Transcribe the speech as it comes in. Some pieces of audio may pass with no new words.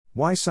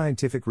Why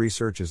Scientific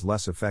Research is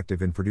Less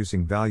Effective in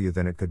Producing Value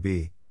Than It Could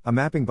Be, a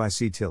mapping by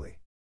C Tilli.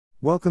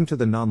 Welcome to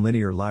the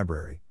Nonlinear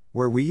Library,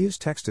 where we use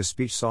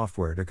text-to-speech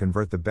software to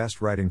convert the best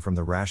writing from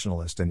the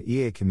rationalist and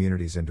EA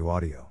communities into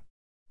audio.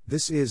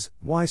 This is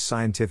Why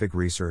Scientific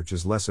Research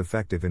is Less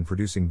Effective in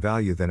Producing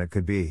Value Than It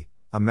Could Be,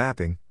 a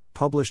mapping,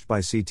 published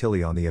by C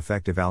Tilli on the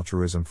Effective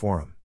Altruism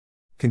Forum.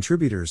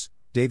 Contributors,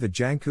 David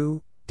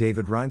Janků,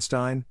 David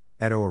Reinstein,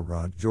 Edo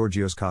Arad,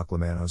 Georgios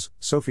Kaklamanos,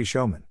 Sophie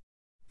Schauman.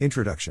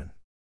 Introduction.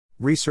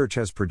 Research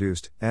has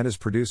produced, and is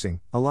producing,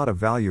 a lot of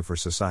value for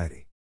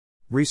society.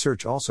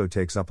 Research also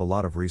takes up a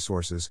lot of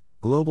resources.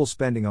 Global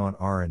spending on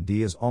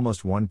R&D is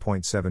almost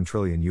 $1.7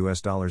 trillion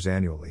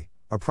annually,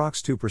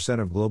 approx 2%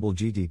 of global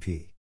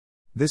GDP.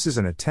 This is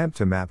an attempt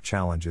to map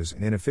challenges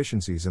and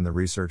inefficiencies in the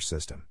research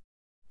system.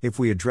 If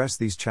we address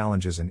these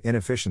challenges and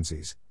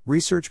inefficiencies,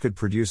 research could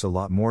produce a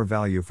lot more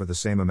value for the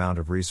same amount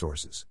of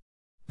resources.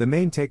 The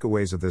main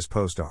takeaways of this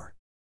post are: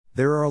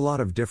 there are a lot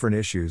of different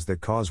issues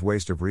that cause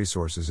waste of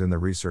resources in the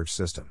research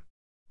system.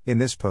 In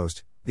this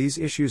post, these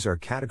issues are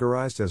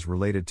categorized as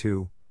related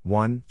to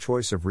 1.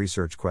 Choice of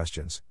research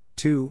questions,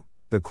 2.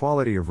 The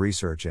quality of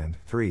research, and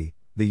 3.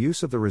 The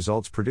use of the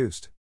results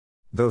produced.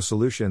 Though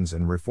solutions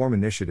and reform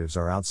initiatives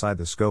are outside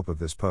the scope of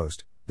this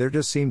post, there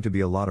does seem to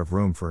be a lot of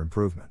room for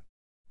improvement.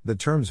 The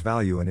terms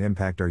value and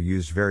impact are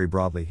used very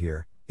broadly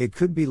here. It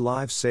could be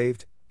lives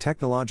saved,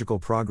 technological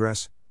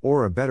progress,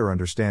 or a better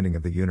understanding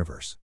of the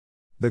universe.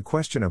 The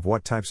question of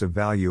what types of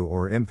value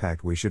or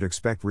impact we should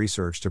expect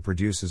research to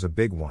produce is a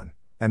big one,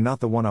 and not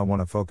the one I want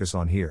to focus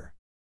on here.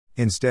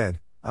 Instead,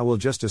 I will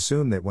just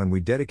assume that when we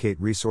dedicate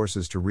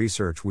resources to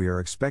research, we are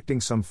expecting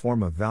some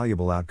form of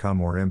valuable outcome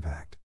or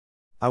impact.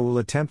 I will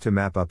attempt to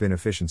map up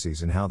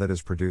inefficiencies in how that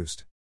is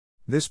produced.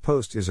 This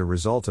post is a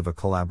result of a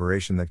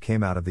collaboration that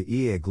came out of the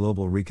EA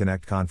Global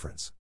Reconnect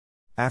conference.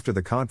 After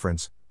the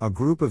conference, a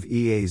group of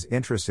EAs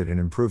interested in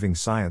improving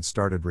science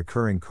started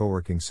recurring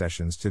coworking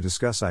sessions to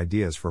discuss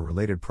ideas for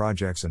related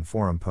projects and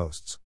forum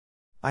posts.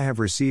 I have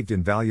received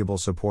invaluable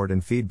support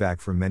and feedback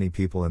from many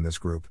people in this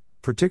group,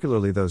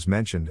 particularly those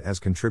mentioned as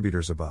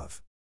contributors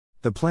above.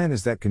 The plan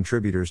is that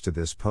contributors to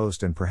this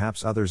post and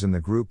perhaps others in the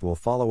group will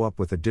follow up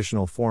with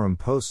additional forum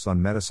posts on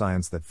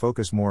metascience that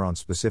focus more on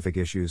specific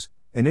issues,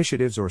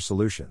 initiatives, or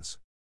solutions.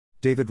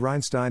 David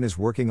Reinstein is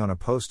working on a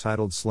post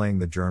titled Slaying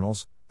the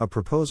Journals, a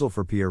proposal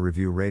for peer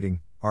review rating,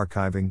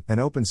 archiving, and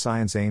open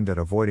science aimed at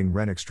avoiding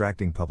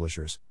rent-extracting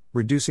publishers,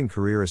 reducing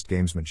careerist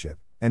gamesmanship,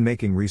 and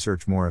making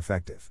research more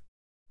effective.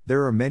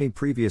 There are many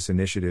previous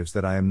initiatives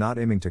that I am not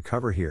aiming to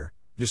cover here.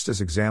 Just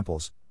as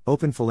examples,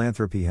 Open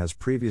Philanthropy has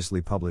previously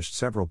published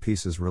several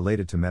pieces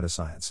related to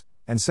metascience,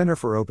 and Center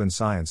for Open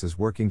Science is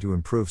working to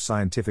improve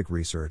scientific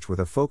research with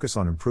a focus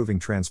on improving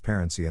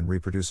transparency and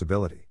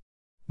reproducibility.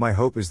 My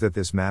hope is that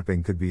this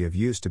mapping could be of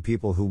use to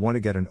people who want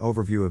to get an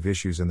overview of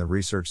issues in the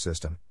research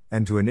system,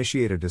 and to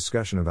initiate a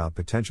discussion about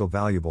potential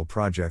valuable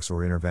projects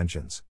or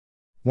interventions.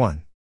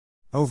 1.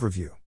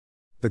 Overview.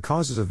 The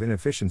causes of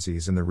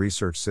inefficiencies in the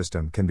research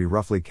system can be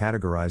roughly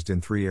categorized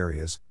in 3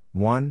 areas.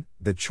 1.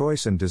 The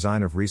choice and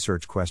design of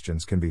research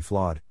questions can be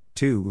flawed.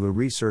 2. The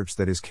research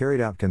that is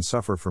carried out can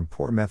suffer from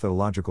poor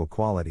methodological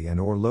quality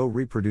and/or low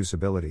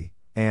reproducibility.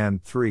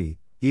 And 3.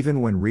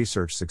 Even when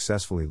research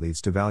successfully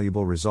leads to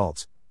valuable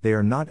results, they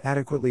are not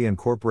adequately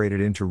incorporated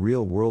into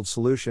real-world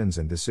solutions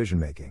and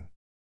decision-making.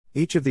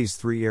 Each of these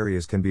 3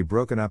 areas can be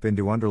broken up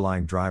into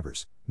underlying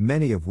drivers,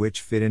 many of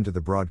which fit into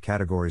the broad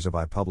categories of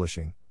I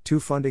publishing, 2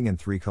 funding, and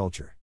 3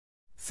 culture.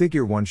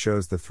 Figure 1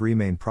 shows the 3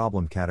 main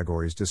problem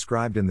categories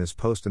described in this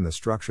post in the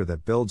structure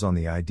that builds on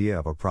the idea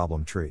of a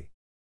problem tree.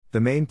 The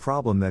main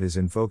problem that is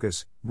in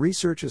focus,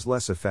 research is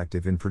less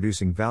effective in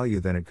producing value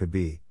than it could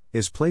be,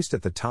 is placed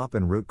at the top,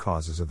 and root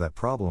causes of that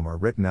problem are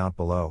written out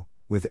below,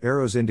 with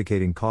arrows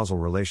indicating causal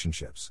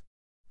relationships.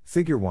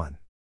 Figure 1.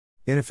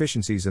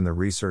 Inefficiencies in the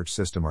research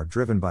system are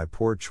driven by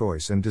poor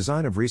choice and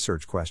design of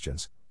research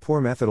questions, poor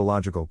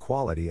methodological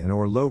quality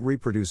and/or low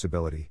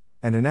reproducibility,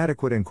 and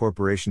inadequate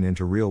incorporation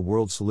into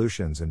real-world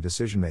solutions and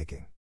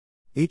decision-making.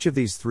 Each of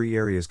these 3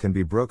 areas can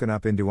be broken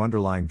up into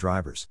underlying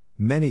drivers,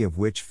 many of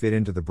which fit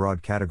into the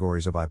broad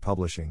categories of I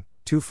publishing,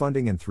 2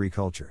 funding, and 3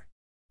 culture.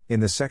 In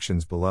the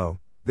sections below,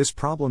 this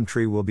problem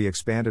tree will be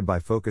expanded by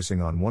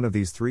focusing on one of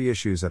these 3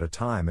 issues at a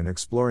time and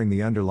exploring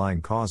the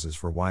underlying causes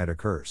for why it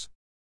occurs.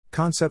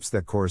 Concepts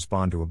that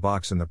correspond to a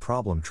box in the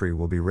problem tree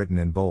will be written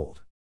in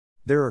bold.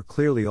 There are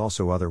clearly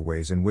also other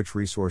ways in which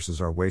resources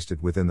are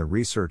wasted within the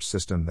research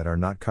system that are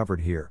not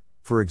covered here,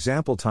 for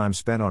example time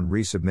spent on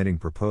resubmitting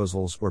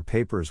proposals or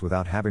papers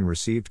without having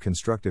received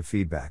constructive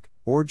feedback,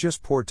 or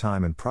just poor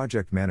time and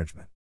project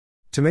management.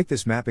 To make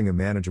this mapping a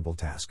manageable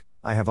task,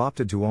 I have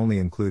opted to only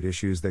include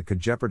issues that could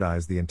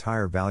jeopardize the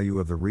entire value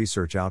of the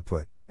research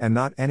output, and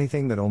not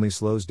anything that only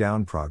slows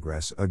down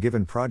progress a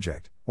given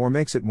project, or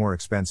makes it more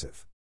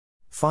expensive.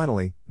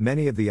 Finally,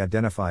 many of the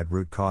identified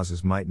root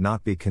causes might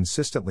not be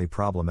consistently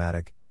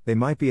problematic. They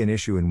might be an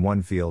issue in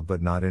one field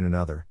but not in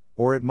another,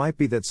 or it might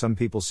be that some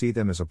people see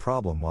them as a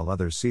problem while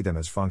others see them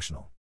as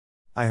functional.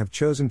 I have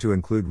chosen to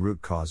include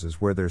root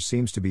causes where there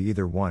seems to be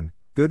either 1.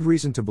 good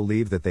reason to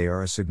believe that they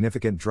are a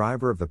significant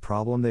driver of the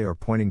problem they are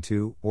pointing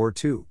to, or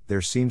 2,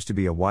 there seems to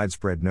be a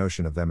widespread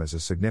notion of them as a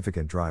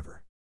significant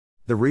driver.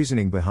 The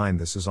reasoning behind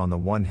this is on the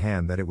one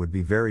hand that it would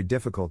be very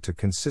difficult to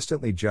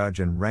consistently judge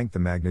and rank the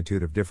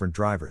magnitude of different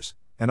drivers,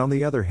 and on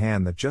the other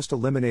hand that just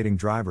eliminating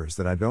drivers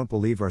that I don't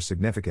believe are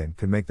significant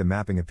could make the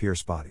mapping appear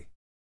spotty.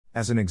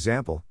 As an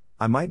example,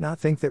 I might not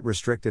think that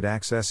restricted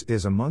access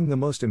is among the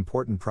most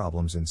important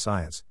problems in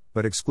science,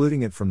 but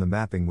excluding it from the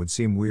mapping would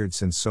seem weird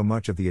since so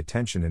much of the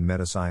attention in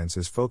metascience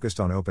is focused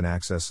on open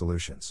access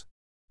solutions.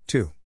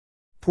 2.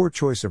 Poor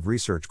choice of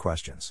research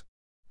questions.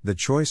 The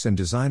choice and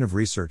design of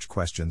research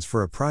questions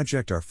for a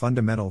project are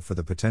fundamental for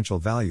the potential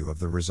value of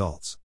the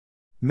results.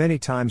 Many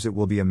times it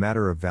will be a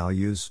matter of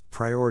values,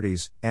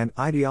 priorities, and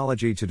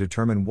ideology to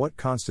determine what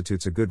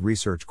constitutes a good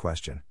research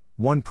question.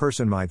 One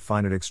person might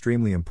find it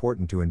extremely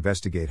important to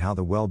investigate how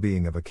the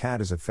well-being of a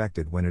cat is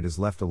affected when it is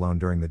left alone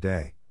during the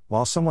day,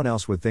 while someone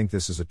else would think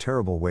this is a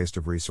terrible waste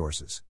of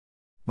resources.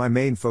 My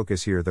main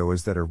focus here though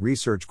is that a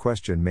research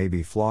question may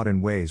be flawed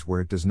in ways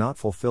where it does not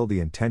fulfill the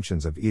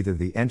intentions of either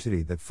the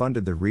entity that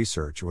funded the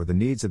research or the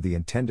needs of the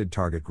intended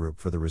target group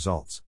for the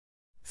results.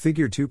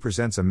 Figure 2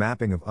 presents a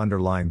mapping of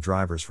underlying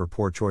drivers for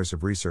poor choice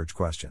of research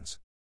questions.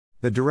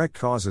 The direct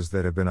causes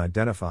that have been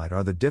identified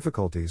are the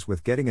difficulties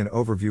with getting an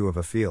overview of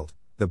a field,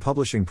 the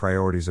publishing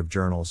priorities of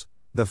journals,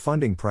 the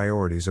funding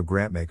priorities of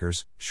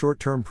grantmakers,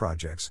 short-term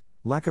projects,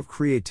 lack of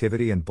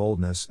creativity and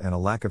boldness, and a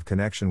lack of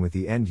connection with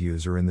the end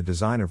user in the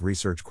design of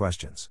research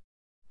questions.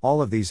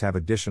 All of these have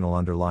additional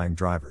underlying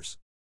drivers.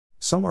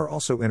 Some are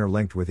also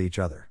interlinked with each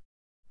other.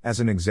 As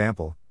an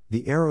example,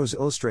 the arrows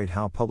illustrate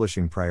how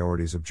publishing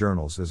priorities of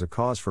journals is a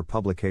cause for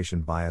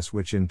publication bias,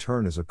 which in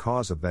turn is a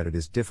cause of that it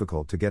is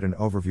difficult to get an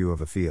overview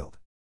of a field.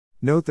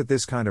 Note that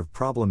this kind of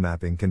problem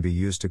mapping can be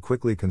used to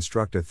quickly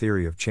construct a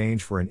theory of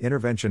change for an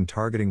intervention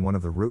targeting one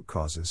of the root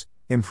causes.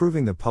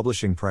 Improving the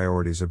publishing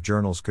priorities of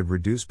journals could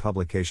reduce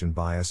publication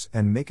bias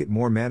and make it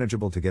more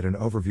manageable to get an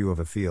overview of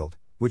a field,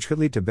 which could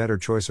lead to better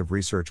choice of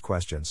research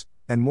questions,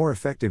 and more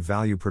effective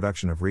value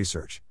production of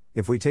research,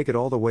 if we take it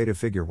all the way to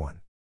Figure 1.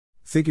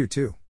 Figure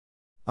 2.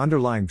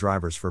 Underlying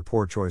drivers for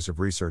poor choice of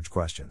research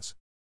questions.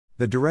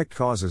 The direct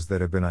causes that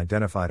have been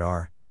identified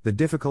are the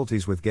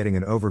difficulties with getting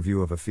an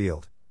overview of a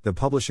field, the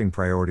publishing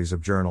priorities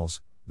of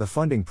journals, the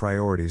funding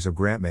priorities of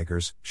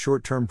grantmakers,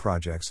 short-term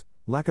projects,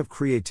 lack of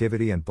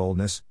creativity and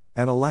boldness,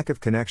 and a lack of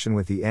connection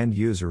with the end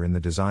user in the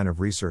design of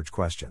research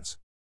questions.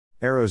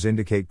 Arrows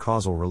indicate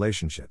causal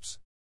relationships.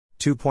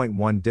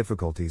 2.1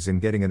 Difficulties in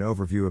getting an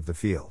overview of the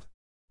field.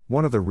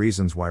 One of the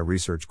reasons why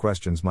research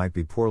questions might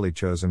be poorly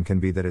chosen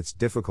can be that it's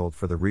difficult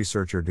for the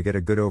researcher to get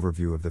a good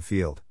overview of the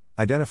field,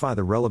 identify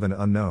the relevant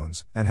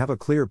unknowns, and have a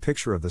clear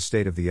picture of the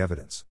state of the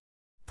evidence.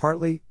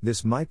 Partly,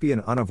 this might be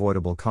an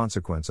unavoidable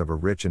consequence of a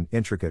rich and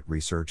intricate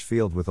research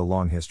field with a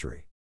long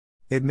history.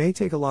 It may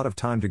take a lot of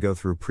time to go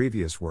through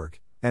previous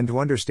work, and to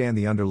understand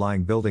the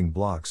underlying building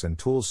blocks and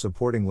tools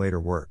supporting later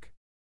work.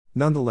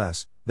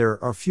 Nonetheless,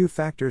 there are few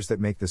factors that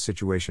make the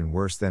situation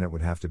worse than it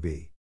would have to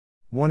be.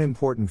 One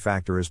important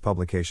factor is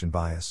publication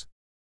bias.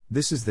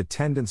 This is the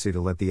tendency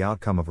to let the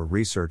outcome of a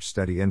research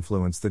study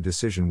influence the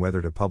decision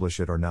whether to publish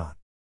it or not.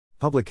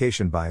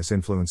 Publication bias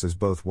influences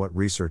both what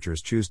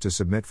researchers choose to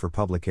submit for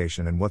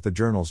publication and what the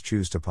journals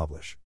choose to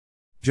publish.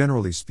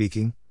 Generally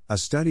speaking, a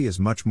study is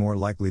much more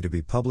likely to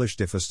be published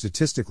if a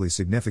statistically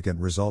significant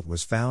result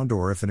was found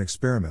or if an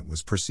experiment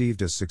was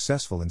perceived as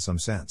successful in some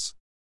sense.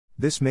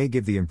 This may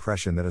give the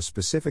impression that a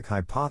specific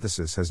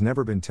hypothesis has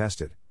never been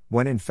tested,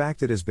 when in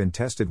fact it has been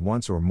tested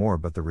once or more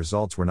but the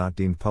results were not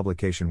deemed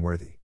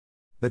publication-worthy.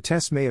 The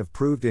tests may have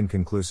proved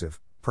inconclusive,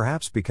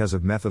 perhaps because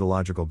of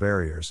methodological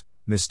barriers,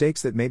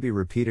 mistakes that may be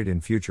repeated in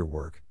future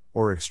work,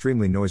 or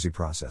extremely noisy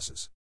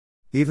processes.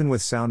 Even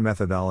with sound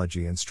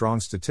methodology and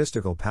strong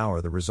statistical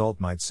power, the result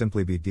might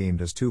simply be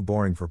deemed as too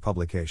boring for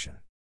publication.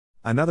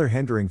 Another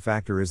hindering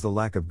factor is the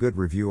lack of good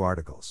review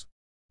articles.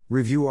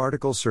 Review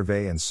articles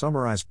survey and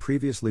summarize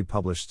previously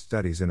published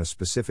studies in a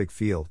specific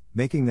field,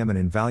 making them an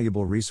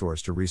invaluable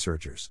resource to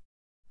researchers.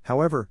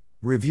 However,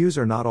 reviews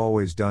are not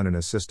always done in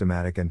a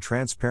systematic and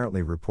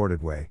transparently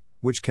reported way,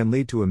 which can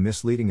lead to a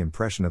misleading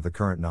impression of the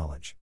current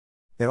knowledge.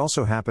 It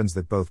also happens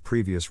that both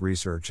previous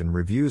research and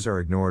reviews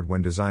are ignored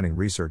when designing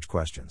research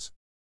questions.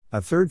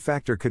 A third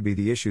factor could be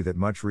the issue that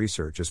much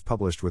research is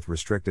published with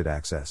restricted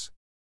access.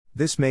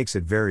 This makes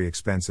it very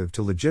expensive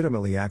to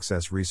legitimately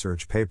access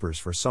research papers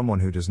for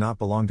someone who does not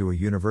belong to a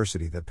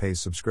university that pays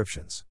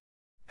subscriptions.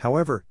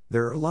 However,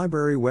 there are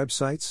library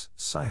websites,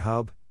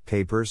 Sci-Hub,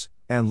 Papers,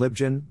 and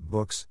LibGen,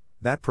 books,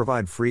 that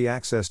provide free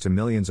access to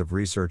millions of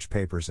research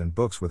papers and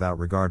books without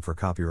regard for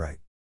copyright.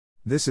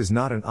 This is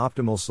not an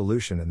optimal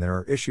solution and there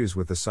are issues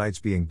with the sites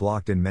being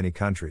blocked in many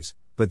countries,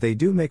 but they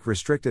do make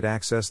restricted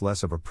access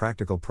less of a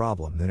practical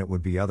problem than it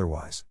would be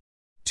otherwise.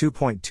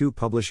 2.2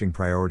 Publishing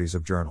priorities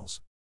of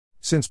journals.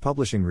 Since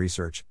publishing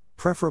research,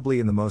 preferably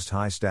in the most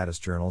high-status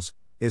journals,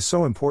 is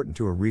so important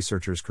to a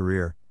researcher's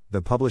career,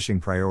 the publishing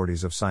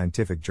priorities of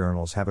scientific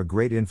journals have a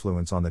great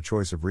influence on the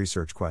choice of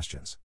research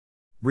questions.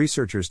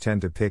 Researchers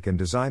tend to pick and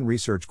design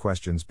research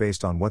questions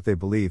based on what they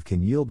believe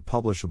can yield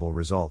publishable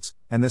results,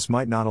 and this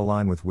might not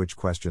align with which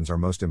questions are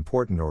most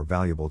important or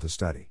valuable to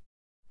study.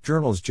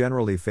 Journals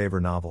generally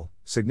favor novel,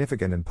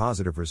 significant, and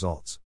positive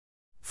results.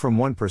 From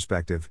one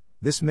perspective,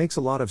 this makes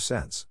a lot of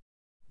sense.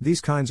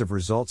 These kinds of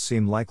results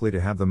seem likely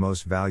to have the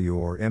most value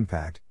or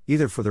impact,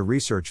 either for the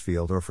research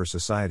field or for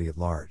society at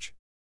large.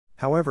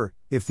 However,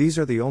 if these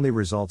are the only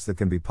results that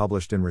can be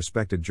published in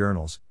respected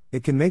journals,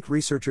 it can make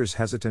researchers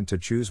hesitant to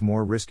choose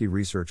more risky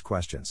research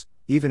questions,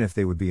 even if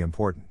they would be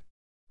important.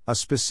 A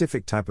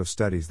specific type of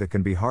studies that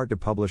can be hard to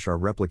publish are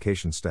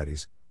replication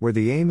studies, where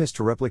the aim is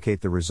to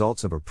replicate the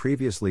results of a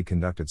previously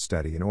conducted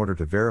study in order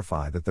to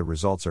verify that the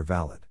results are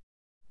valid.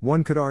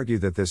 One could argue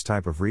that this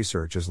type of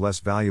research is less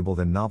valuable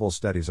than novel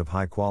studies of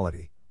high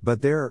quality,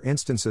 but there are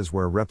instances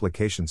where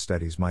replication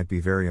studies might be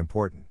very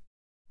important.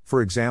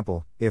 For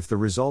example, if the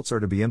results are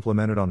to be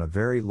implemented on a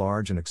very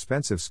large and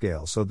expensive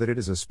scale so that it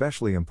is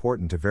especially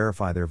important to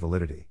verify their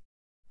validity.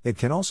 It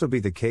can also be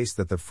the case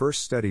that the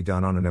first study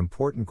done on an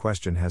important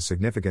question has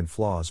significant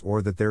flaws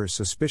or that there is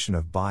suspicion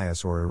of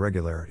bias or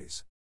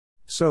irregularities.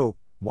 So,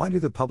 why do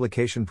the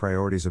publication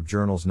priorities of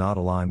journals not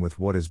align with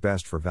what is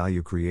best for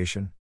value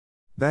creation?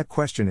 That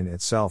question in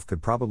itself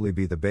could probably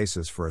be the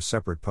basis for a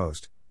separate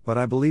post, but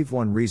I believe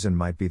one reason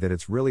might be that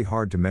it's really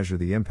hard to measure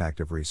the impact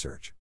of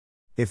research.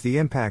 If the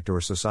impact or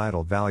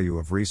societal value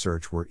of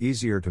research were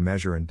easier to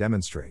measure and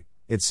demonstrate,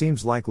 it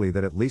seems likely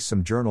that at least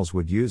some journals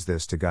would use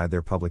this to guide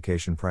their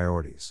publication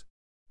priorities.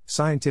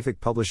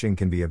 Scientific publishing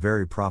can be a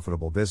very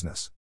profitable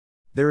business.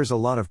 There is a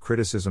lot of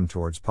criticism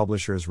towards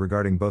publishers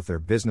regarding both their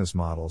business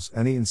models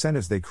and the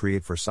incentives they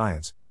create for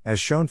science, as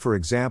shown for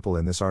example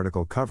in this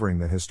article covering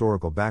the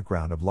historical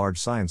background of large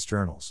science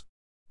journals.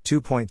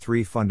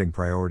 2.3 Funding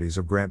priorities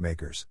of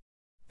grantmakers.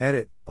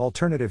 Edit,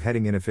 alternative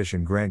heading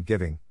inefficient grant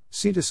giving.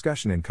 See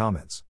discussion in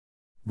comments.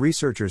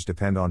 Researchers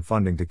depend on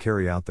funding to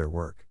carry out their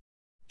work.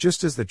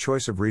 Just as the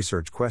choice of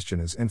research question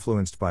is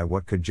influenced by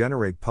what could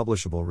generate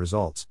publishable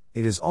results,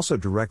 it is also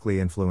directly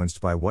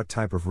influenced by what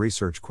type of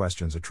research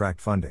questions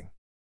attract funding.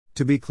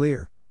 To be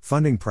clear,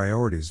 funding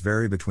priorities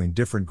vary between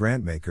different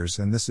grantmakers,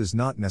 and this is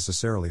not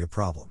necessarily a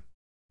problem.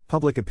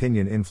 Public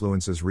opinion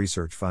influences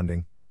research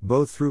funding,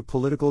 both through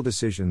political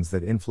decisions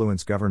that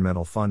influence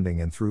governmental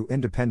funding and through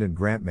independent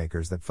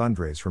grantmakers that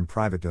fundraise from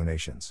private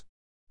donations.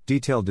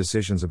 Detailed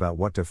decisions about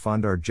what to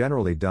fund are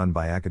generally done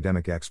by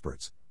academic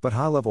experts, but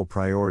high-level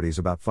priorities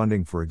about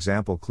funding, for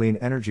example clean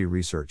energy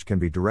research, can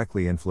be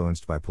directly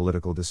influenced by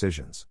political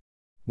decisions.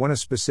 When a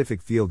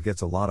specific field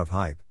gets a lot of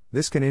hype,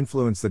 this can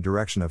influence the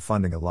direction of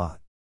funding a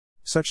lot.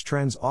 Such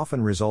trends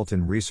often result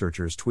in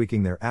researchers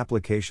tweaking their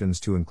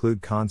applications to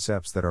include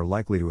concepts that are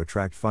likely to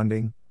attract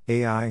funding: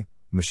 AI,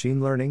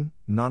 machine learning,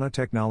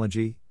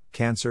 nanotechnology,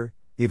 cancer,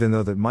 even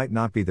though that might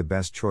not be the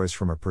best choice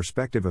from a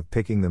perspective of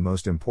picking the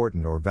most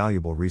important or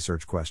valuable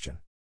research question.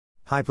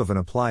 Hype of an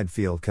applied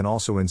field can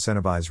also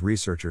incentivize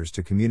researchers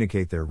to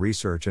communicate their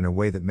research in a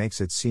way that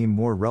makes it seem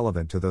more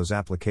relevant to those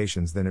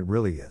applications than it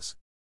really is.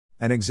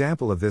 An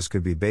example of this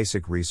could be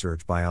basic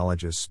research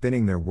biologists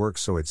spinning their work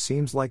so it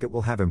seems like it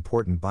will have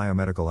important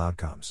biomedical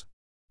outcomes.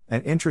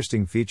 An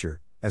interesting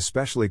feature,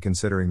 especially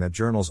considering that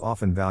journals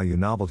often value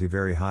novelty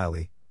very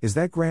highly, is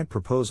that grant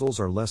proposals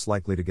are less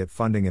likely to get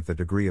funding if the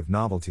degree of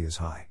novelty is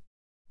high.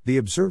 The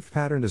observed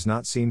pattern does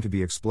not seem to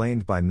be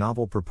explained by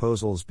novel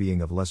proposals being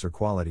of lesser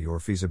quality or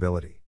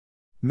feasibility.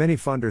 Many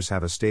funders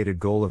have a stated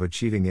goal of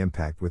achieving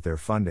impact with their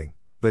funding,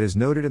 but as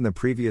noted in the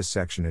previous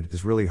section, it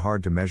is really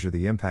hard to measure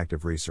the impact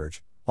of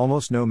research,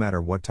 almost no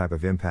matter what type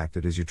of impact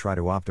it is you try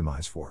to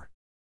optimize for.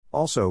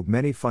 Also,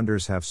 many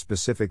funders have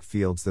specific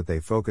fields that they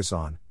focus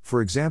on,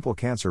 for example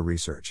cancer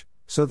research,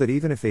 so that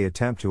even if they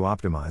attempt to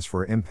optimize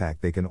for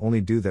impact, they can only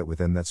do that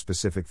within that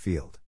specific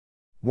field.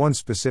 One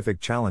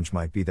specific challenge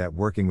might be that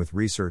working with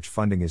research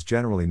funding is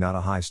generally not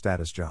a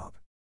high-status job.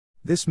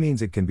 This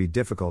means it can be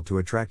difficult to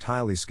attract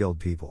highly skilled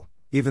people,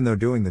 even though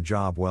doing the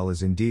job well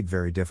is indeed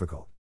very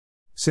difficult.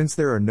 Since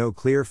there are no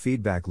clear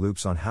feedback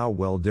loops on how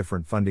well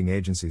different funding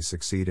agencies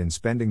succeed in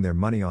spending their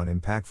money on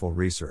impactful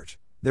research,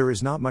 there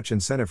is not much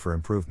incentive for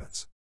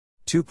improvements.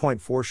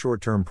 2.4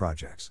 Short-term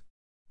projects.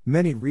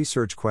 Many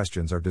research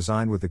questions are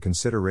designed with the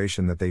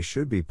consideration that they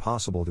should be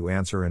possible to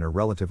answer in a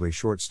relatively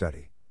short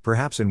study,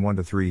 perhaps in 1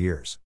 to 3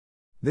 years.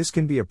 This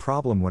can be a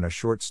problem when a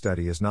short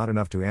study is not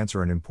enough to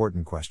answer an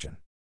important question.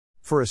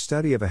 For a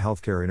study of a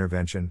healthcare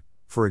intervention,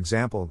 for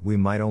example, we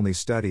might only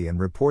study and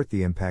report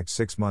the impact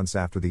 6 months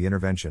after the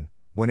intervention,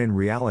 when in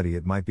reality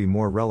it might be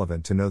more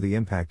relevant to know the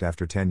impact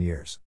after 10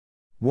 years.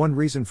 One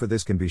reason for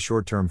this can be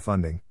short-term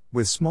funding,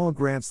 with small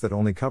grants that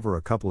only cover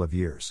a couple of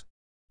years.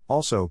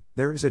 Also,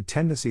 there is a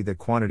tendency that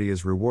quantity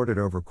is rewarded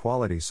over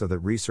quality, so that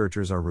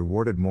researchers are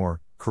rewarded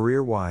more,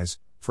 career-wise,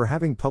 for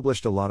having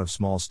published a lot of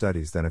small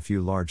studies than a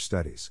few large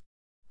studies.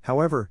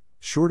 However,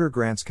 shorter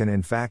grants can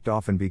in fact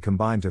often be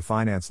combined to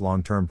finance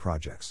long-term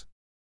projects.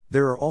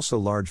 There are also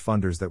large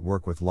funders that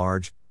work with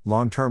large,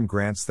 long-term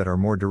grants that are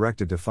more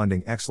directed to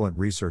funding excellent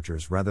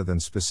researchers rather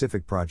than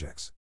specific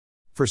projects.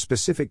 For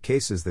specific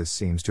cases, this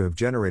seems to have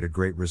generated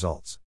great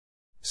results.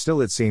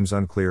 Still, it seems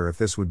unclear if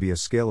this would be a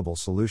scalable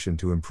solution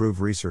to improve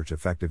research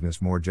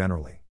effectiveness more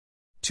generally.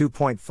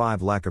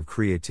 2.5 Lack of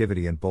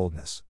creativity and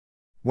boldness.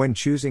 When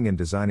choosing and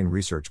designing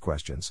research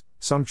questions,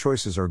 some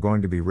choices are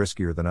going to be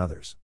riskier than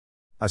others.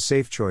 A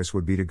safe choice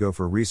would be to go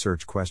for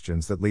research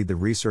questions that lead the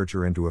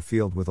researcher into a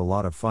field with a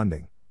lot of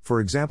funding, for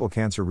example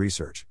cancer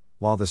research,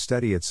 while the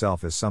study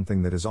itself is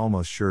something that is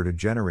almost sure to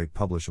generate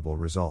publishable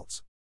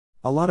results.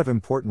 A lot of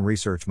important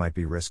research might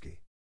be risky.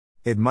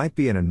 It might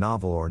be in a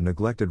novel or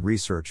neglected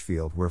research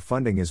field where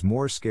funding is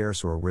more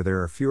scarce or where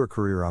there are fewer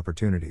career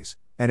opportunities,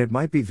 and it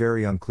might be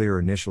very unclear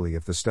initially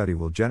if the study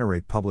will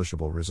generate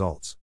publishable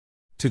results.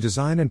 To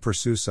design and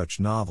pursue such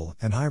novel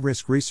and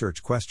high-risk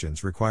research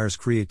questions requires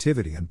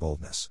creativity and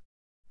boldness.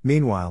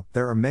 Meanwhile,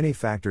 there are many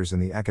factors in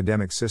the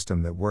academic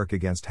system that work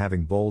against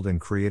having bold and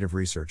creative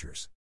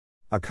researchers.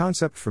 A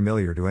concept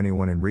familiar to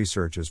anyone in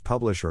research is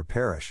publish or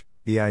perish,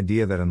 the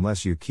idea that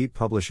unless you keep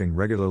publishing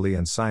regularly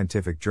in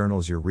scientific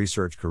journals, your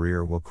research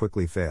career will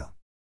quickly fail.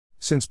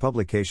 Since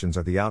publications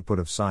are the output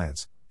of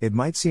science, it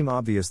might seem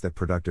obvious that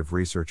productive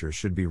researchers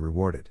should be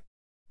rewarded.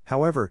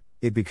 However,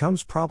 it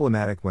becomes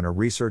problematic when a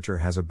researcher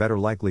has a better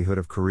likelihood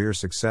of career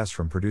success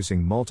from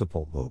producing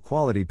multiple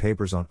low-quality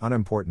papers on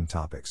unimportant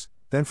topics,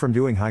 than from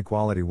doing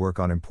high-quality work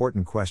on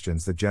important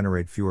questions that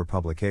generate fewer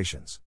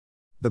publications.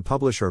 The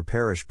publish or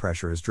perish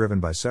pressure is driven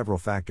by several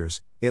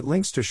factors. It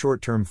links to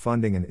short-term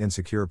funding and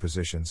insecure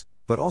positions,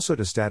 but also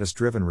to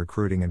status-driven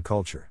recruiting and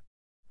culture.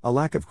 A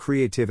lack of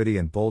creativity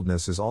and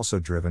boldness is also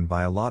driven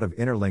by a lot of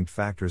interlinked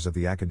factors of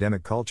the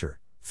academic culture: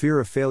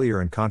 fear of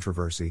failure and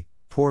controversy,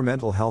 poor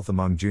mental health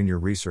among junior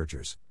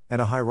researchers,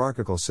 and a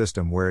hierarchical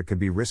system where it could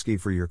be risky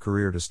for your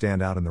career to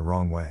stand out in the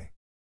wrong way.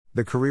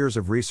 The careers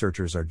of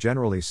researchers are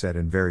generally set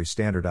in very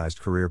standardized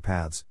career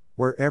paths,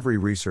 where every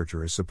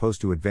researcher is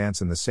supposed to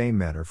advance in the same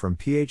manner from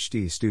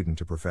PhD student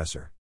to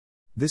professor.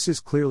 This is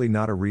clearly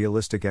not a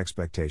realistic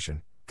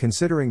expectation,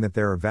 considering that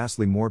there are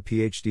vastly more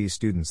PhD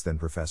students than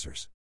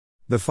professors.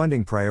 The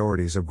funding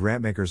priorities of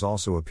grantmakers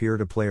also appear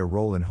to play a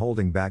role in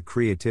holding back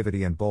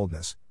creativity and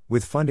boldness,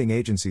 with funding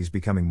agencies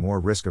becoming more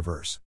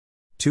risk-averse.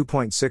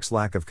 2.6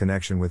 Lack of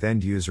connection with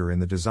end user in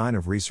the design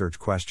of research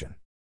question.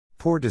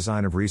 Poor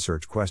design of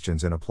research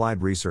questions in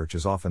applied research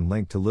is often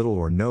linked to little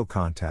or no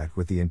contact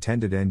with the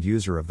intended end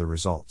user of the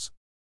results.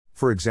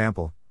 For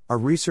example, a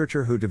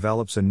researcher who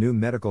develops a new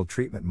medical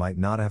treatment might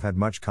not have had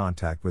much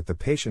contact with the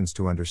patients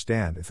to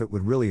understand if it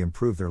would really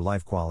improve their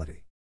life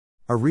quality.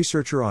 A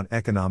researcher on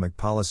economic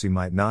policy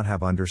might not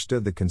have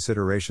understood the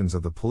considerations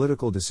of the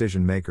political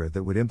decision maker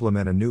that would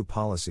implement a new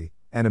policy,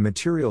 and a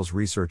materials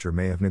researcher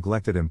may have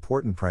neglected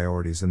important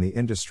priorities in the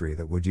industry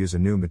that would use a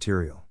new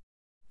material.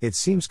 It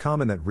seems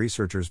common that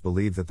researchers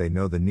believe that they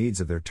know the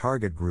needs of their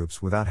target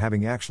groups without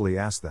having actually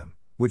asked them,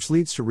 which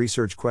leads to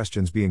research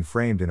questions being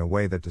framed in a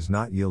way that does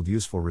not yield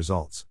useful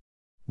results.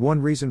 One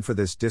reason for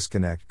this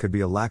disconnect could be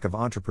a lack of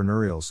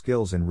entrepreneurial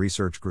skills in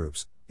research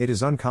groups. It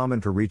is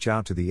uncommon to reach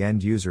out to the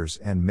end users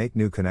and make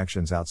new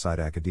connections outside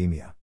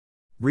academia.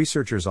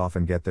 Researchers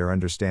often get their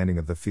understanding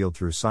of the field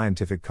through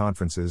scientific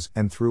conferences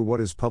and through what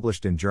is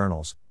published in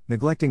journals,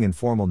 neglecting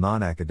informal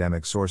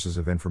non-academic sources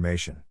of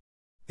information.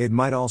 It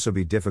might also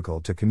be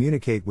difficult to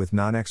communicate with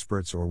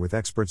non-experts or with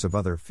experts of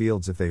other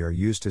fields if they are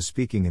used to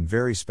speaking in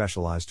very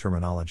specialized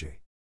terminology.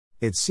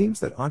 It seems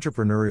that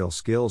entrepreneurial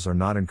skills are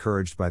not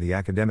encouraged by the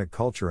academic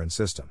culture and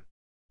system.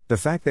 The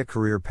fact that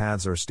career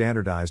paths are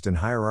standardized and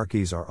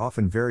hierarchies are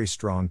often very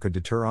strong could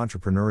deter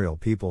entrepreneurial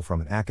people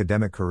from an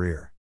academic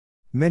career.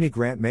 Many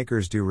grant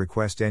makers do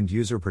request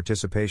end-user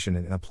participation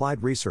in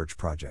applied research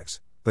projects,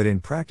 but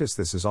in practice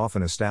this is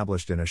often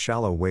established in a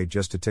shallow way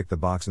just to tick the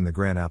box in the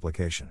grant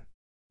application.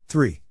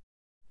 3.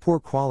 Poor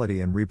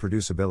quality and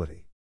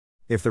reproducibility.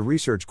 If the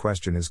research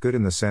question is good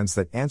in the sense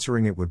that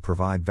answering it would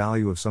provide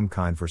value of some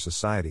kind for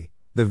society,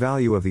 the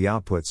value of the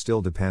output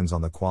still depends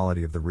on the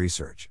quality of the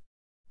research.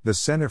 The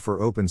Center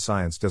for Open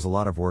Science does a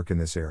lot of work in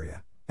this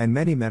area, and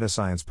many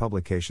metascience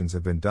publications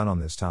have been done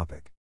on this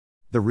topic.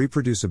 The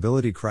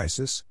reproducibility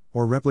crisis,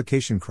 or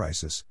replication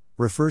crisis,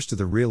 refers to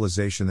the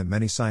realization that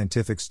many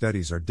scientific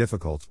studies are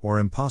difficult or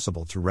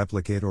impossible to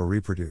replicate or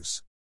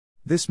reproduce.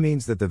 This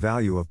means that the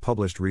value of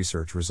published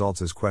research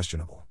results is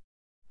questionable.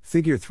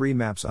 Figure 3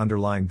 maps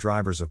underlying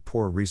drivers of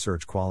poor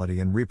research quality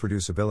and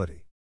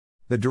reproducibility.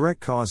 The direct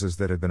causes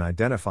that have been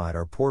identified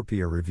are poor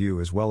peer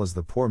review as well as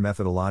the poor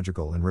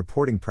methodological and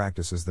reporting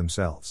practices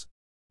themselves.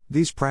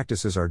 These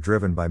practices are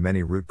driven by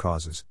many root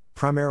causes,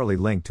 primarily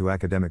linked to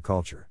academic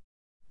culture.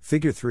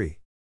 Figure 3.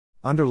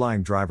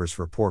 Underlying drivers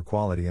for poor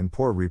quality and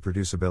poor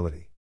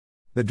reproducibility.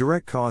 The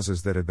direct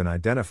causes that have been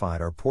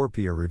identified are poor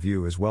peer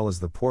review as well as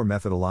the poor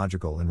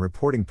methodological and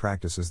reporting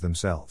practices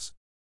themselves.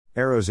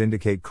 Arrows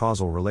indicate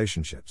causal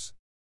relationships.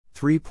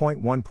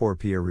 3.1 Poor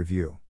peer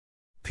review.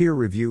 Peer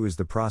review is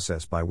the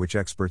process by which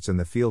experts in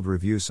the field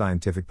review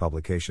scientific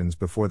publications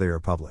before they are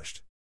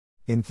published.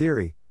 In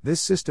theory,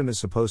 this system is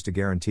supposed to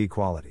guarantee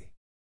quality.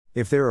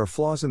 If there are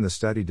flaws in the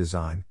study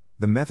design,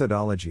 the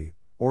methodology,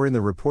 or in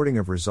the reporting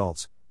of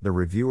results, the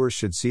reviewers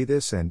should see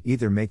this and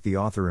either make the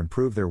author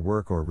improve their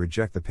work or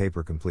reject the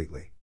paper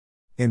completely.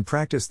 In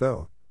practice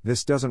though,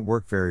 this doesn't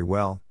work very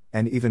well,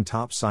 and even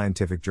top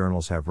scientific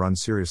journals have run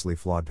seriously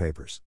flawed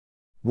papers.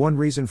 One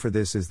reason for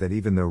this is that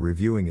even though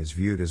reviewing is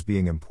viewed as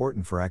being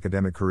important for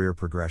academic career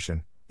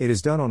progression, it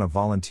is done on a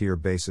volunteer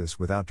basis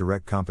without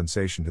direct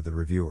compensation to the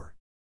reviewer.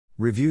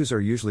 Reviews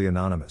are usually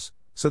anonymous,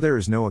 so there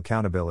is no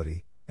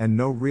accountability, and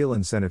no real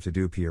incentive to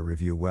do peer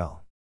review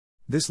well.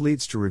 This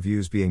leads to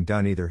reviews being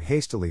done either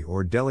hastily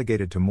or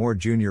delegated to more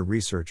junior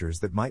researchers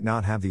that might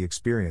not have the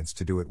experience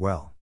to do it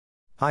well.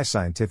 High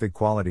scientific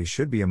quality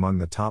should be among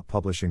the top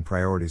publishing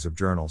priorities of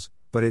journals,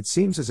 but it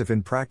seems as if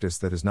in practice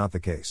that is not the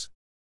case.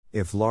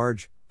 If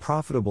large,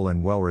 profitable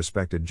and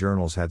well-respected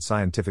journals had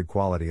scientific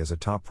quality as a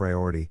top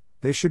priority,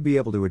 they should be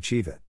able to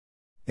achieve it.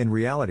 In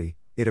reality,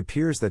 it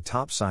appears that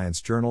top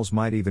science journals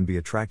might even be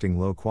attracting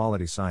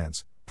low-quality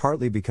science,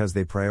 partly because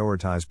they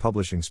prioritize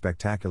publishing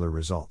spectacular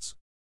results.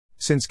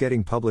 Since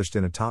getting published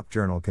in a top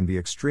journal can be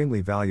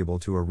extremely valuable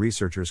to a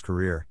researcher's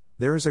career,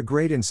 there is a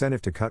great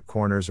incentive to cut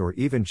corners or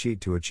even cheat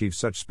to achieve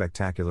such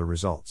spectacular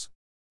results.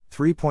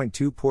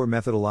 3.2 Poor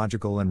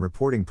methodological and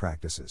reporting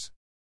practices.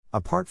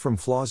 Apart from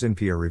flaws in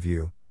peer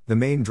review, the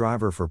main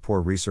driver for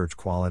poor research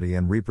quality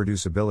and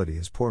reproducibility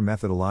is poor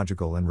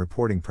methodological and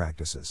reporting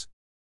practices.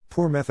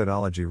 Poor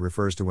methodology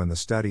refers to when the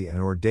study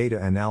and/or data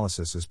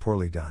analysis is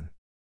poorly done.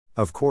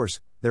 Of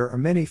course, there are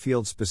many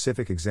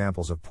field-specific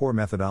examples of poor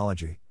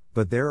methodology,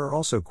 but there are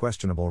also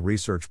questionable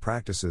research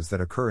practices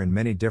that occur in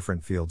many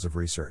different fields of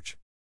research.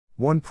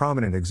 One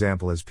prominent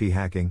example is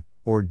p-hacking,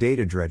 or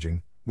data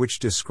dredging, which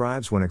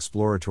describes when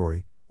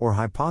exploratory, or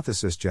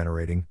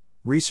hypothesis-generating,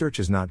 research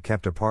is not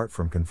kept apart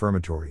from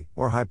confirmatory,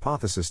 or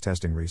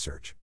hypothesis-testing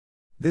research.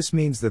 This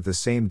means that the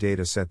same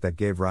data set that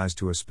gave rise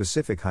to a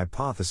specific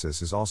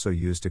hypothesis is also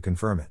used to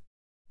confirm it.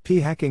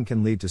 P-hacking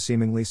can lead to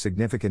seemingly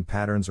significant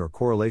patterns or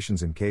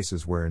correlations in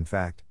cases where in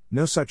fact,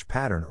 no such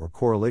pattern or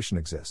correlation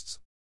exists.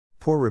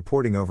 Poor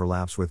reporting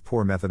overlaps with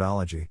poor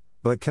methodology,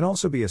 but can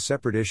also be a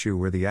separate issue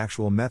where the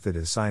actual method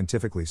is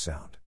scientifically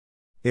sound.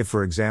 If,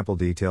 for example,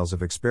 details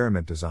of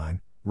experiment design,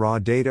 raw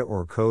data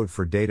or code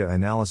for data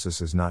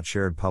analysis is not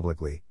shared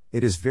publicly,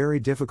 it is very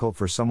difficult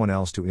for someone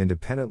else to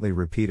independently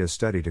repeat a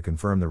study to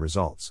confirm the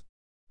results.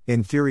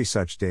 In theory,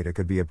 such data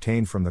could be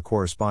obtained from the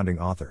corresponding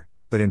author,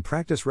 but in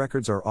practice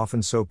records are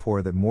often so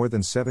poor that more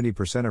than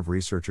 70% of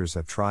researchers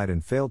have tried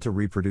and failed to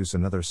reproduce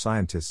another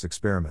scientist's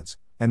experiments,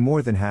 and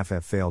more than half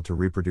have failed to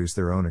reproduce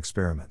their own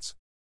experiments.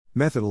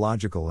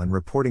 Methodological and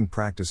reporting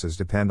practices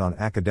depend on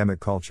academic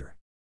culture.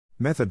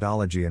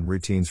 Methodology and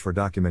routines for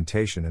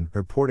documentation and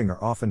reporting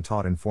are often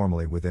taught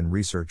informally within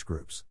research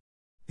groups.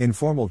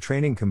 Informal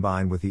training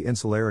combined with the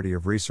insularity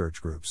of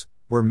research groups,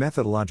 where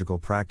methodological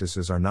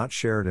practices are not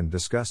shared and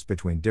discussed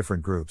between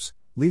different groups,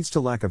 leads to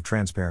lack of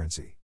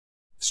transparency.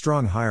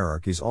 Strong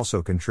hierarchies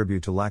also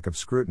contribute to lack of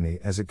scrutiny,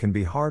 as it can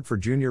be hard for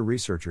junior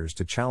researchers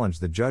to challenge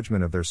the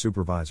judgment of their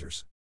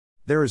supervisors.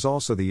 There is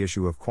also the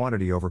issue of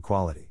quantity over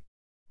quality.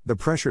 The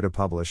pressure to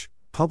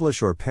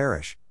publish or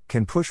perish,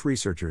 can push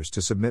researchers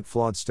to submit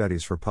flawed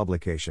studies for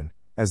publication,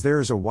 as there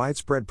is a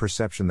widespread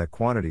perception that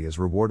quantity is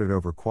rewarded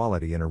over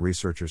quality in a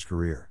researcher's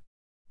career.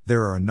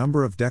 There are a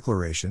number of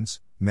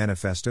declarations,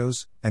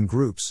 manifestos, and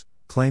groups,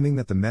 claiming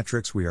that the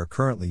metrics we are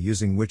currently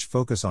using which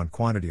focus on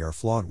quantity are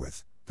flawed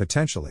with,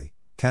 potentially,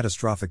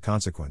 catastrophic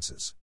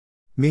consequences.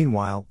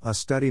 Meanwhile, a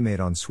study made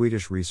on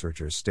Swedish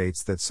researchers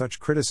states that such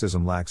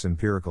criticism lacks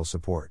empirical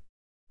support.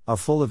 A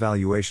full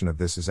evaluation of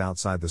this is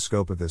outside the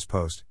scope of this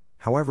post,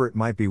 however it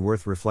might be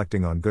worth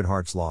reflecting on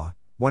Goodhart's law: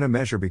 when a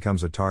measure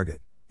becomes a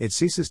target, it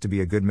ceases to be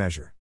a good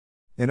measure.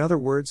 In other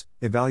words,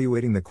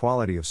 evaluating the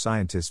quality of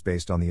scientists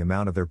based on the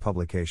amount of their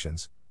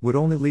publications, would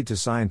only lead to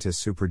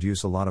scientists who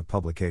produce a lot of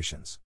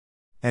publications.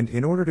 And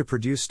in order to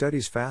produce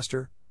studies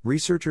faster,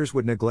 researchers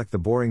would neglect the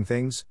boring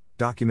things,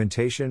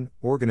 documentation,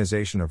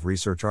 organization of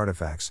research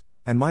artifacts,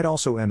 and might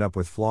also end up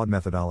with flawed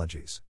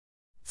methodologies.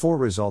 4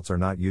 Results are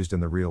not used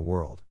in the real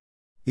world.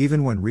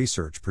 Even when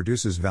research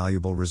produces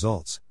valuable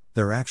results,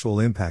 their actual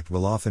impact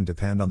will often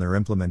depend on their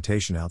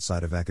implementation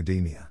outside of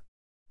academia.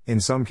 In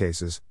some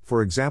cases,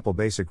 for example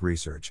basic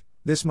research,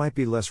 this might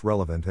be less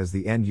relevant as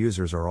the end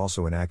users are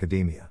also in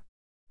academia.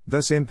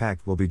 Thus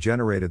impact will be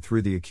generated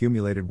through the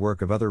accumulated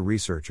work of other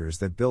researchers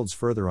that builds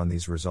further on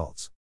these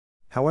results.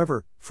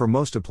 However, for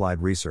most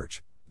applied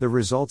research, the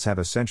results have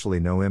essentially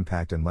no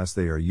impact unless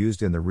they are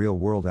used in the real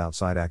world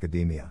outside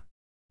academia.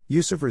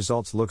 Use of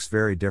results looks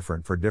very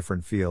different for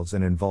different fields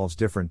and involves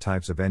different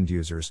types of end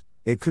users.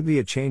 It could be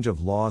a change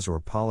of laws or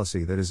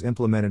policy that is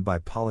implemented by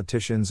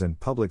politicians and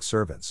public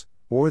servants,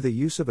 or the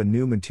use of a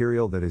new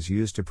material that is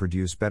used to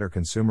produce better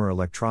consumer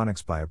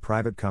electronics by a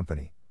private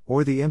company,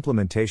 or the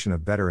implementation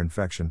of better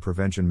infection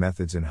prevention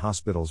methods in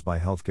hospitals by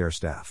healthcare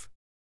staff.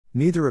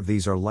 Neither of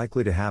these are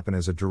likely to happen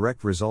as a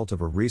direct result of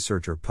a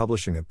researcher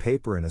publishing a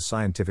paper in a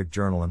scientific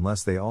journal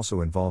unless they also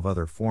involve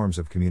other forms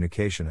of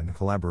communication and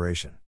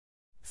collaboration.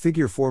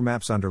 Figure 4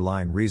 maps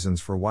underlying reasons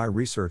for why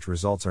research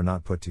results are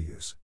not put to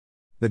use.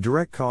 The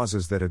direct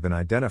causes that have been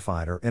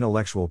identified are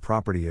intellectual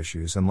property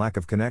issues and lack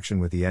of connection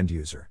with the end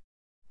user.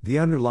 The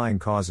underlying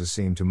causes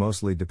seem to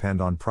mostly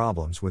depend on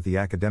problems with the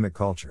academic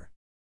culture.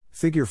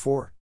 Figure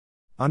 4.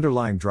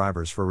 Underlying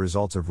drivers for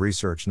results of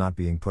research not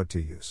being put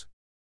to use.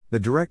 The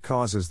direct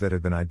causes that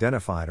have been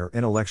identified are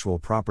intellectual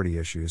property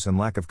issues and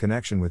lack of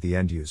connection with the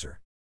end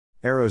user.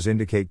 Arrows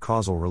indicate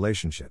causal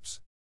relationships.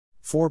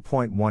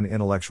 4.1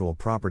 Intellectual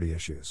property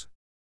issues.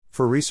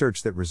 For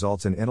research that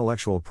results in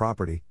intellectual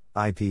property,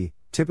 IP,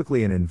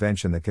 typically an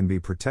invention that can be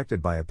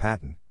protected by a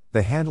patent,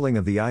 the handling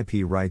of the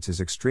IP rights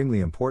is extremely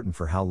important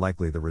for how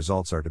likely the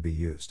results are to be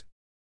used.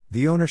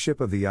 The ownership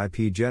of the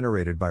IP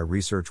generated by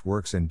research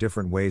works in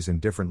different ways in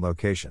different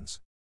locations.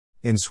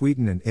 In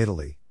Sweden and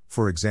Italy,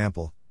 for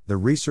example, the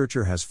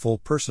researcher has full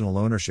personal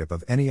ownership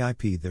of any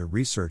IP their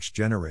research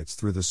generates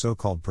through the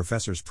so-called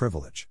professor's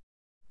privilege.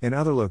 In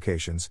other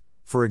locations,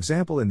 for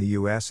example in the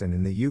US and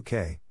in the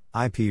UK,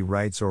 IP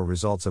rights or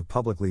results of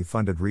publicly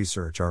funded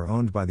research are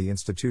owned by the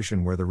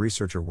institution where the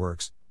researcher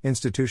works,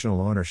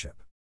 institutional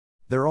ownership.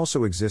 There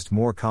also exist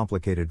more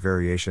complicated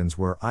variations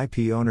where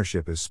IP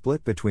ownership is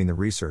split between the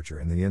researcher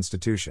and the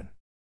institution.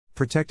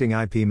 Protecting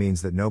IP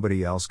means that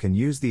nobody else can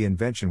use the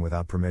invention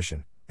without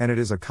permission, and it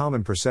is a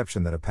common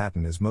perception that a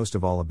patent is most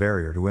of all a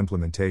barrier to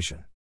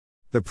implementation.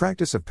 The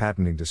practice of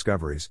patenting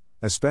discoveries,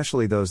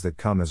 especially those that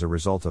come as a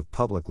result of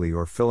publicly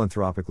or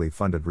philanthropically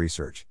funded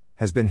research,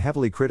 has been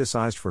heavily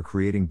criticized for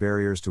creating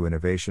barriers to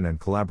innovation and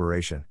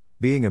collaboration,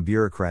 being a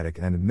bureaucratic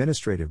and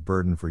administrative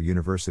burden for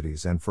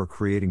universities and for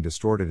creating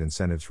distorted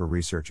incentives for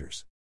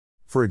researchers.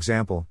 For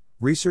example,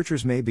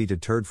 researchers may be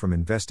deterred from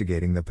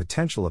investigating the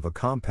potential of a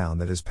compound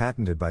that is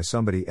patented by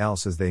somebody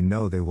else as they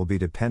know they will be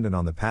dependent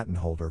on the patent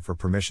holder for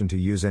permission to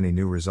use any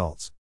new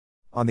results.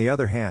 On the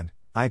other hand,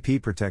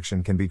 IP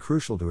protection can be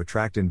crucial to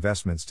attract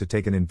investments to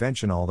take an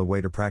invention all the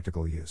way to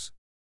practical use.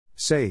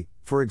 Say,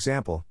 for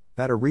example,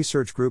 that a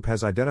research group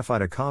has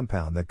identified a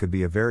compound that could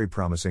be a very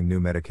promising new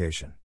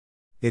medication.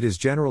 It is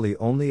generally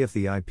only if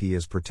the IP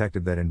is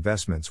protected that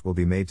investments will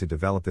be made to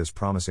develop this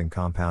promising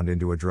compound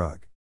into a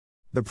drug.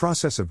 The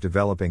process of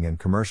developing and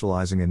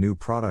commercializing a new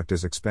product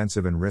is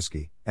expensive and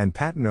risky, and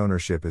patent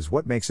ownership is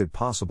what makes it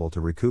possible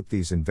to recoup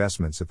these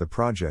investments if the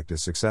project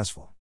is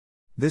successful.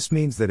 This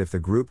means that if the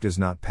group does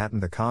not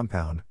patent the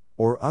compound,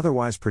 or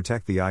otherwise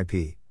protect the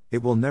IP,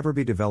 it will never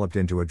be developed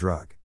into a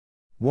drug.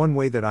 One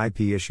way that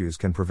IP issues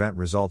can prevent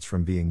results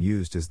from being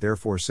used is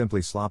therefore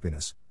simply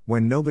sloppiness,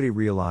 when nobody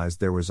realized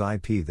there was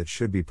IP that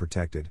should be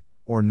protected,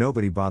 or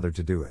nobody bothered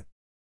to do it.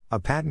 A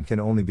patent can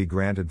only be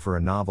granted for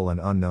a novel and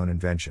unknown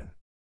invention.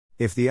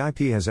 If the IP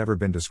has ever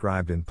been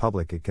described in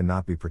public, it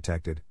cannot be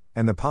protected,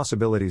 and the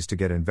possibilities to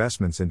get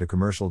investments into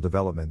commercial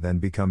development then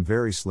become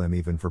very slim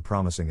even for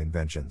promising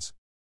inventions.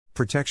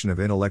 Protection of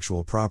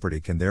intellectual property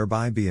can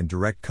thereby be in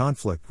direct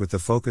conflict with the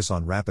focus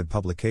on rapid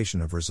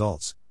publication of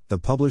results, the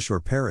publish or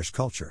perish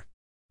culture.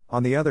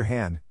 On the other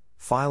hand,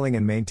 filing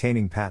and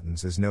maintaining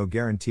patents is no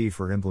guarantee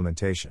for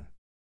implementation.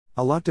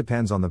 A lot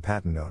depends on the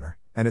patent owner,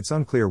 and it's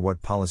unclear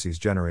what policies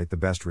generate the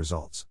best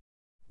results.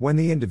 When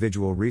the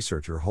individual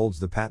researcher holds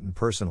the patent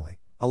personally,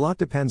 a lot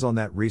depends on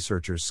that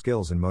researcher's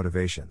skills and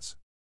motivations.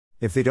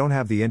 If they don't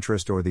have the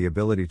interest or the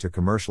ability to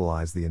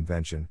commercialize the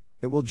invention,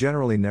 it will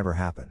generally never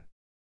happen.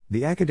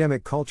 The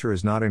academic culture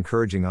is not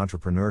encouraging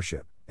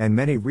entrepreneurship, and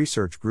many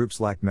research groups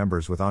lack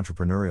members with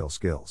entrepreneurial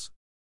skills.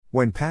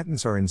 When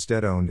patents are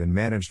instead owned and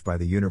managed by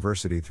the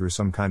university through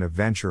some kind of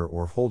venture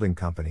or holding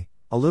company,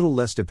 a little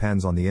less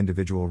depends on the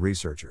individual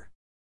researcher.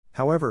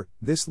 However,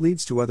 this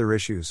leads to other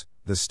issues.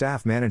 The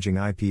staff managing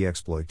IP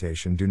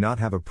exploitation do not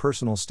have a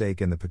personal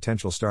stake in the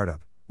potential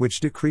startup,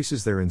 which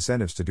decreases their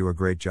incentives to do a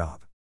great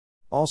job.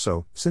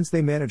 Also, since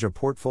they manage a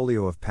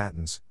portfolio of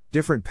patents,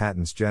 different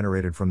patents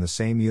generated from the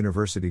same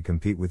university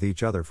compete with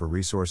each other for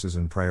resources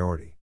and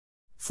priority.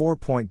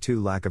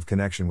 4.2 Lack of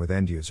connection with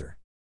end user.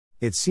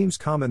 It seems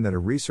common that a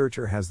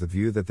researcher has the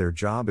view that their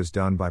job is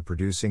done by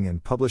producing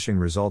and publishing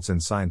results in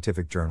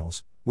scientific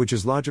journals, which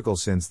is logical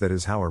since that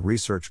is how a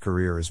research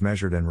career is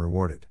measured and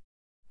rewarded.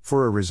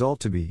 For a result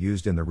to be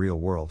used in the real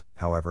world,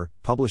 however,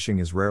 publishing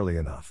is rarely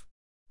enough.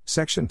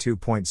 Section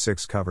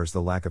 2.6 covers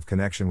the lack of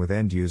connection with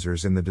end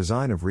users in the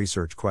design of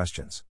research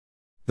questions.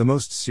 The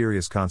most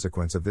serious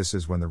consequence of this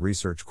is when the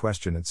research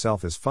question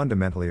itself is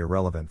fundamentally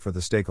irrelevant for the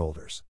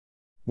stakeholders.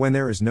 When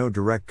there is no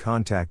direct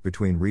contact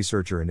between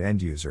researcher and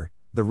end user,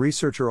 the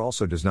researcher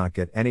also does not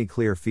get any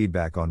clear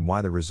feedback on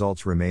why the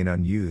results remain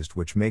unused,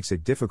 which makes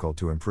it difficult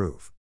to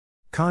improve.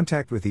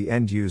 Contact with the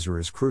end user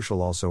is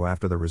crucial also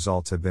after the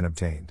results have been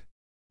obtained.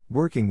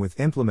 Working with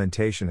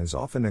implementation is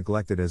often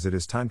neglected as it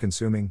is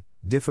time-consuming,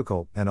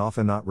 difficult, and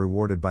often not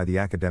rewarded by the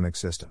academic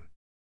system.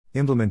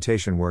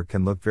 Implementation work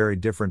can look very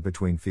different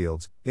between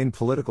fields. In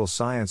political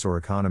science or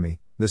economy,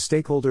 the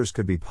stakeholders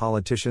could be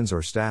politicians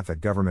or staff at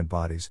government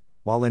bodies,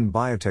 while in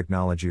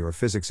biotechnology or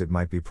physics it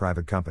might be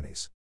private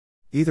companies.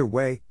 Either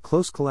way,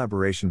 close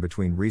collaboration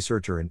between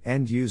researcher and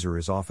end user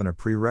is often a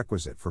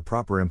prerequisite for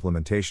proper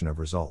implementation of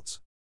results.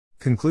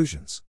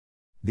 Conclusions.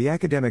 The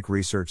academic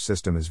research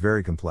system is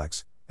very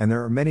complex, and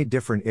there are many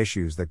different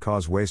issues that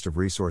cause waste of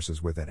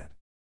resources within it.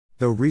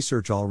 Though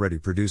research already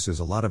produces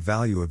a lot of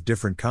value of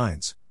different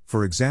kinds,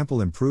 for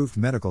example improved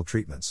medical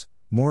treatments,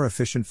 more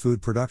efficient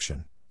food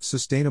production,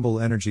 sustainable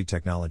energy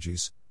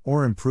technologies,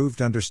 or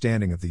improved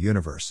understanding of the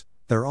universe,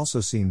 There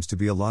also seems to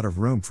be a lot of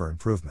room for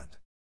improvement.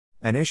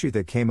 An issue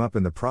that came up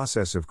in the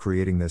process of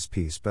creating this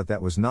piece but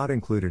that was not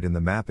included in the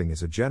mapping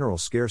is a general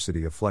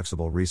scarcity of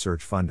flexible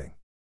research funding.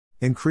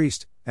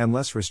 Increased, and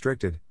less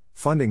restricted,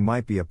 funding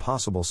might be a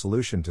possible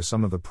solution to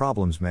some of the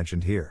problems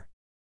mentioned here.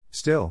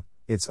 Still,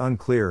 it's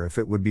unclear if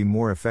it would be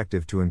more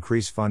effective to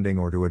increase funding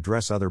or to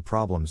address other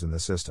problems in the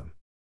system.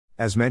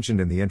 As mentioned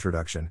in the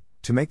introduction,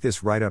 to make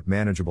this write-up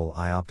manageable,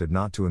 I opted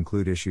not to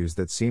include issues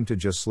that seem to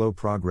just slow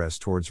progress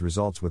towards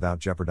results without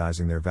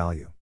jeopardizing their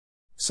value.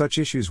 Such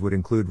issues would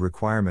include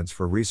requirements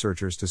for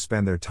researchers to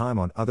spend their time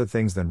on other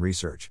things than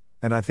research,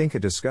 and I think a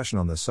discussion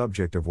on the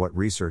subject of what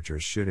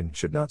researchers should and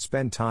should not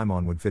spend time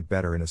on would fit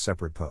better in a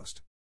separate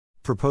post.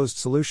 Proposed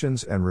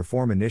solutions and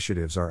reform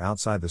initiatives are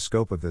outside the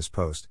scope of this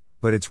post,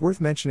 but it's worth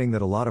mentioning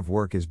that a lot of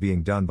work is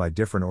being done by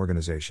different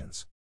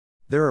organizations.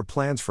 There are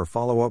plans for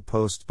follow-up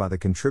posts by the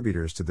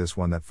contributors to this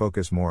one that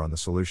focus more on the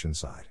solution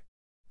side.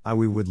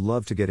 We would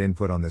love to get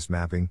input on this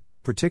mapping,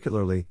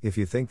 particularly if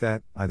you think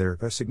that either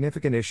are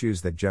significant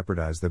issues that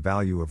jeopardize the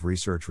value of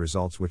research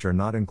results which are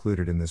not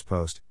included in this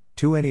post,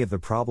 2 any of the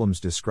problems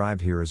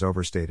described here is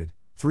overstated,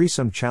 3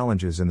 some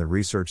challenges in the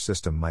research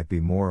system might be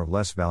more or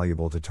less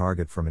valuable to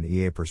target from an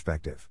EA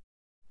perspective.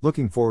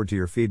 Looking forward to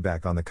your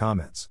feedback on the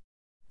comments.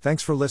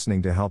 Thanks for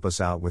listening. To help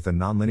us out with the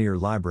nonlinear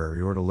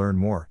library or to learn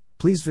more,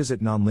 please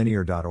visit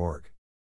nonlinear.org.